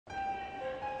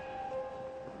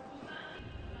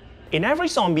In every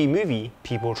zombie movie,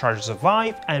 people try to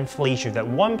survive and flee to that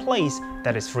one place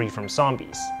that is free from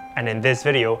zombies. And in this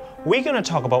video, we're gonna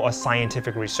talk about a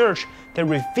scientific research that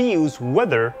reveals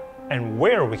whether and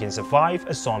where we can survive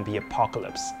a zombie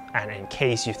apocalypse. And in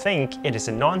case you think it is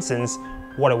a nonsense,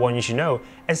 what I want you to know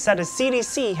is that the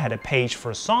CDC had a page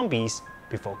for zombies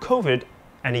before COVID,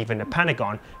 and even the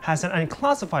Pentagon has an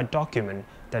unclassified document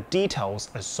that details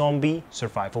a zombie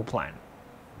survival plan.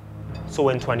 So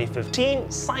in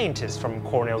 2015, scientists from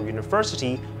Cornell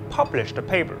University published a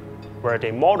paper where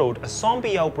they modeled a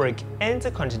zombie outbreak in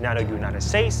the continental United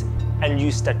States and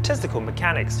used statistical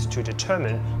mechanics to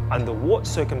determine under what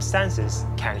circumstances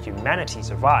can humanity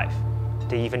survive.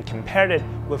 They even compared it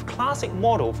with classic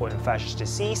model for infectious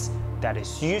disease that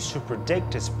is used to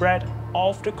predict the spread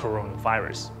of the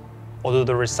coronavirus. Although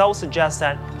the results suggest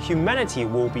that humanity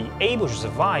will be able to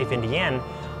survive in the end,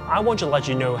 I want to let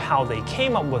you know how they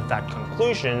came up with that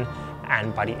conclusion,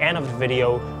 and by the end of the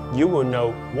video, you will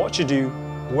know what to do,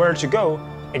 where to go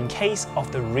in case of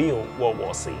the real World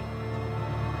War C.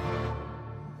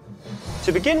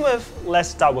 To begin with, let's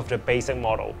start with the basic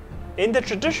model. In the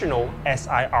traditional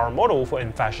SIR model for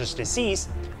infectious disease,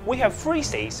 we have 3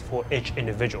 states for each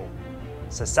individual: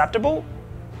 susceptible,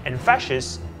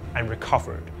 infectious, and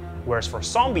recovered. Whereas for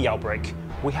zombie outbreak,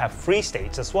 we have 3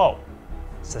 states as well: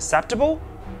 susceptible,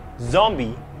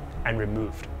 zombie, and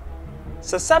removed.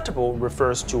 Susceptible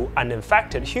refers to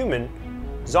uninfected human,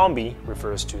 zombie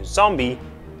refers to zombie,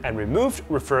 and removed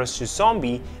refers to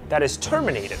zombie that is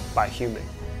terminated by human.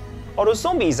 Although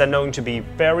zombies are known to be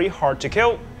very hard to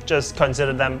kill, just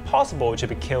consider them possible to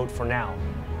be killed for now,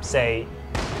 say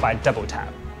by double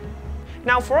tap.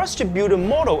 Now, for us to build a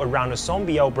model around a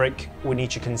zombie outbreak, we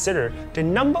need to consider the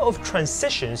number of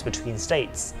transitions between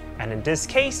states, and in this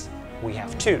case, we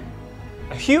have 2.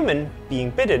 A human being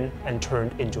bitten and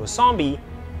turned into a zombie,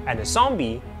 and a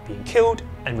zombie being killed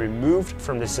and removed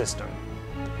from the system.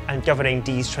 And governing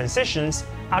these transitions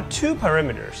are 2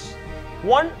 parameters.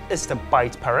 One is the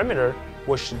bite parameter,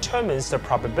 which determines the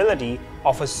probability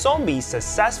of a zombie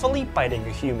successfully biting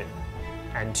a human.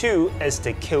 And 2 is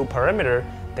the kill parameter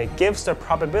that gives the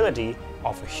probability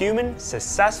of a human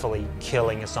successfully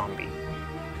killing a zombie.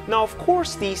 Now, of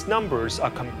course, these numbers are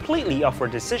completely up for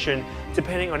decision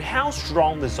depending on how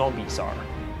strong the zombies are,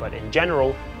 but in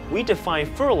general, we define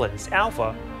virulence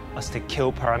alpha as the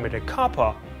kill parameter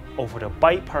kappa over the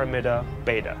bite parameter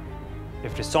beta.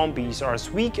 If the zombies are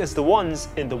as weak as the ones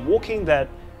in The Walking Dead,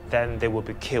 then they will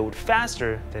be killed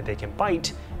faster than they can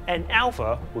bite, and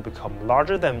alpha will become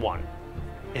larger than 1.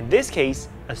 In this case,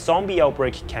 a zombie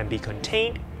outbreak can be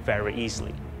contained very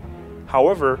easily.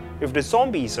 However, if the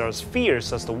zombies are as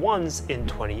fierce as the ones in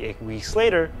 28 Weeks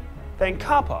Later, then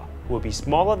kappa will be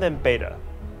smaller than beta,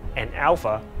 and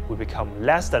alpha will become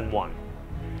less than 1.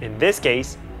 In this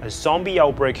case, a zombie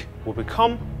outbreak will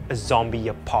become a zombie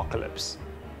apocalypse.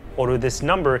 Although this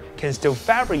number can still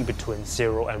vary between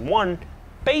 0 and 1,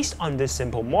 based on this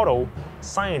simple model,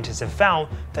 scientists have found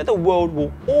that the world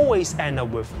will always end up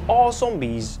with all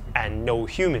zombies and no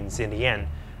humans in the end,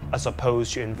 as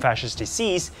opposed to infectious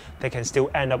disease that can still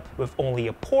end up with only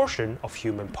a portion of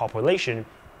human population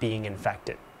being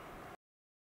infected.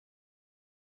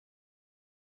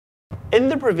 In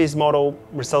the previous model,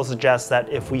 results suggest that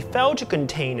if we fail to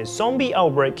contain a zombie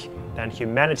outbreak, then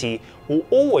humanity will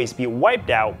always be wiped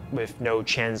out with no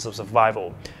chance of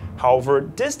survival. However,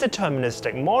 this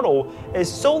deterministic model is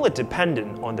solely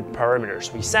dependent on the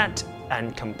parameters we set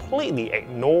and completely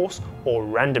ignores all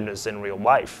randomness in real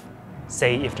life.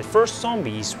 Say if the first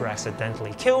zombies were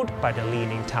accidentally killed by the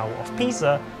Leaning Tower of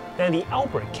Pisa, then the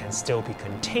outbreak can still be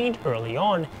contained early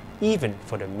on, even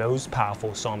for the most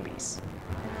powerful zombies.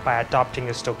 By adopting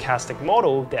a stochastic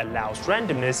model that allows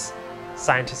randomness,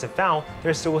 scientists have found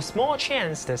there's still a small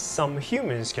chance that some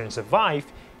humans can survive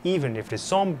even if the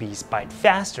zombies bite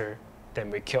faster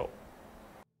than we kill.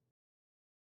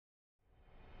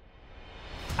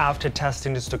 After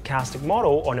testing the stochastic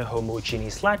model on a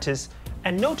homogeneous lattice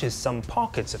and noticed some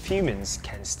pockets of humans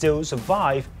can still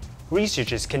survive,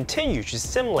 researchers continue to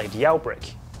simulate the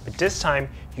outbreak, but this time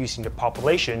using the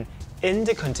population in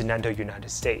the continental United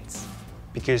States.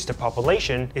 Because the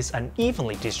population is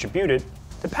unevenly distributed,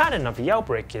 the pattern of the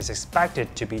outbreak is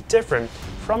expected to be different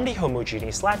from the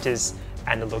homogeneous lattice,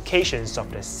 and the locations of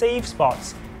the safe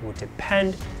spots will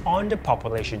depend on the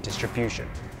population distribution.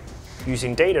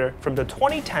 Using data from the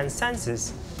 2010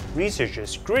 census,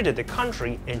 researchers gridded the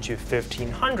country into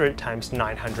 1,500 times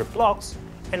 900 blocks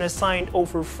and assigned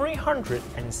over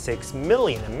 306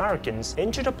 million Americans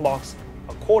into the blocks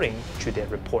according to their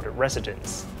reported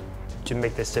residence. To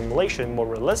make the simulation more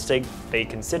realistic, they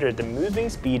considered the moving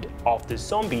speed of the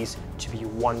zombies to be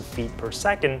 1 feet per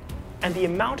second and the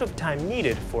amount of time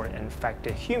needed for an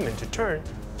infected human to turn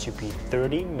to be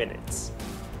 30 minutes.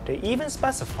 They even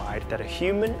specified that a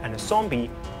human and a zombie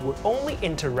would only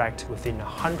interact within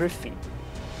 100 feet.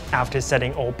 After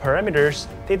setting all parameters,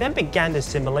 they then began the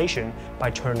simulation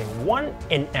by turning 1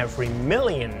 in every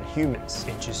million humans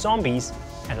into zombies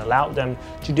and allowed them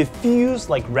to diffuse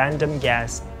like random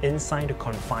gas inside the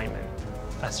confinement.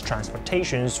 As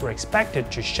transportations were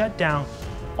expected to shut down,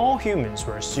 all humans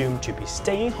were assumed to be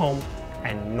staying home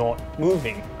and not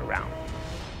moving around.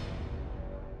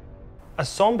 As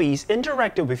zombies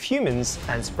interacted with humans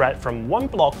and spread from one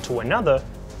block to another,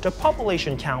 the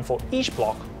population count for each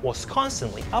block was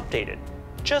constantly updated,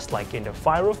 just like in the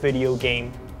viral video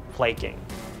game Plague.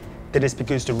 That is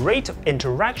because the rate of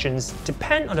interactions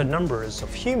depend on the numbers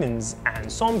of humans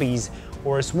and zombies,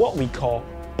 or is what we call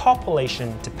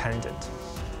population dependent.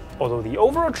 Although the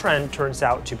overall trend turns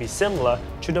out to be similar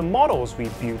to the models we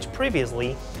built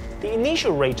previously, the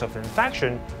initial rate of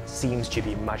infection seems to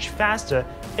be much faster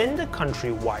in the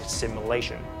countrywide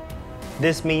simulation.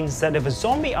 This means that if a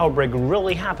zombie outbreak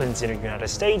really happens in the United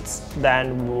States,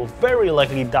 then we will very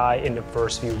likely die in the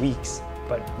first few weeks.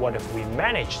 But what if we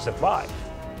manage to survive?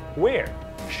 Where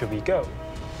should we go?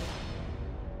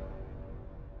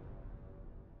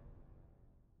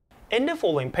 In the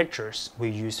following pictures, we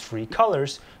use 3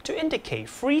 colors to indicate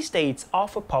 3 states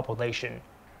of a population.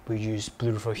 We use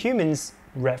blue for humans,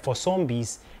 red for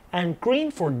zombies, and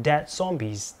green for dead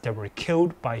zombies that were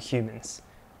killed by humans.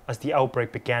 As the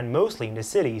outbreak began mostly in the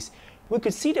cities, we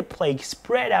could see the plague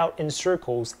spread out in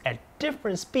circles at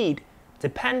different speed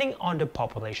depending on the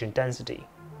population density.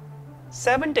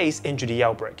 7 days into the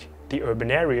outbreak, the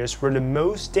urban areas were the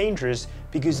most dangerous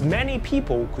because many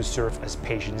people could serve as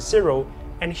patient zero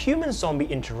and human-zombie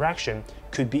interaction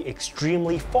could be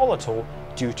extremely volatile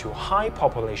due to high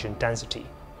population density.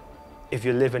 If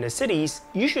you live in the cities,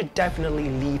 you should definitely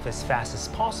leave as fast as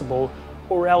possible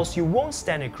or else you won't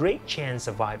stand a great chance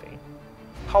surviving.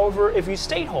 However, if you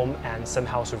stayed home and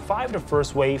somehow survived the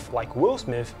first wave like Will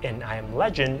Smith in I Am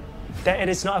Legend, then it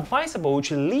is not advisable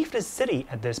to leave the city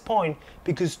at this point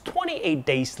because 28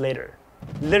 days later,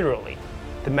 literally,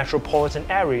 the metropolitan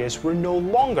areas were no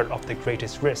longer of the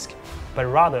greatest risk, but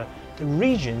rather the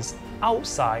regions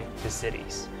outside the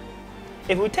cities.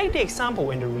 If we take the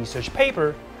example in the research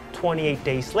paper, 28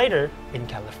 days later in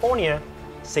California,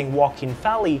 St. Joaquin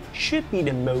Valley should be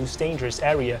the most dangerous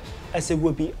area as it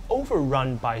would be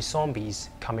overrun by zombies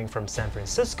coming from San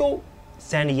Francisco,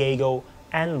 San Diego,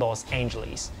 and Los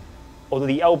Angeles. Although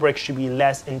the outbreak should be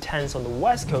less intense on the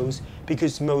West Coast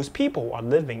because most people are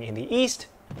living in the East,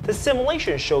 the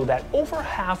simulation showed that over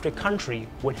half the country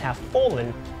would have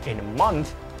fallen in a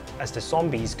month as the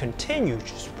zombies continue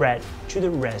to spread to the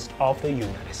rest of the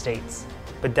United States.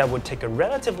 But that would take a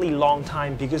relatively long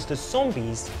time because the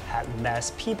zombies had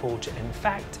less people to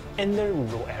infect in the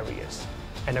rural areas.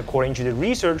 And according to the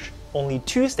research, only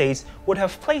 2 states would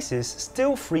have places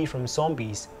still free from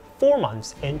zombies 4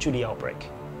 months into the outbreak.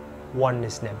 One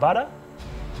is Nevada,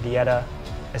 the other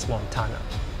is Montana.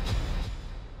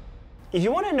 If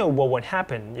you want to know what would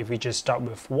happen if we just start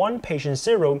with 1 patient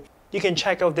zero, you can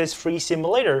check out this free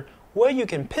simulator where you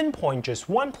can pinpoint just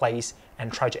one place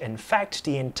and try to infect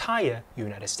the entire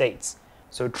United States.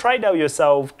 So try it out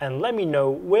yourself and let me know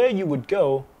where you would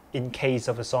go in case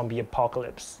of a zombie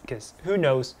apocalypse, because who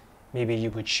knows, maybe you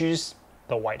would choose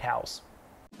the White House.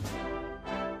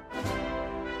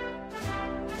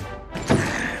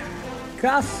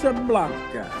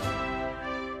 Casablanca.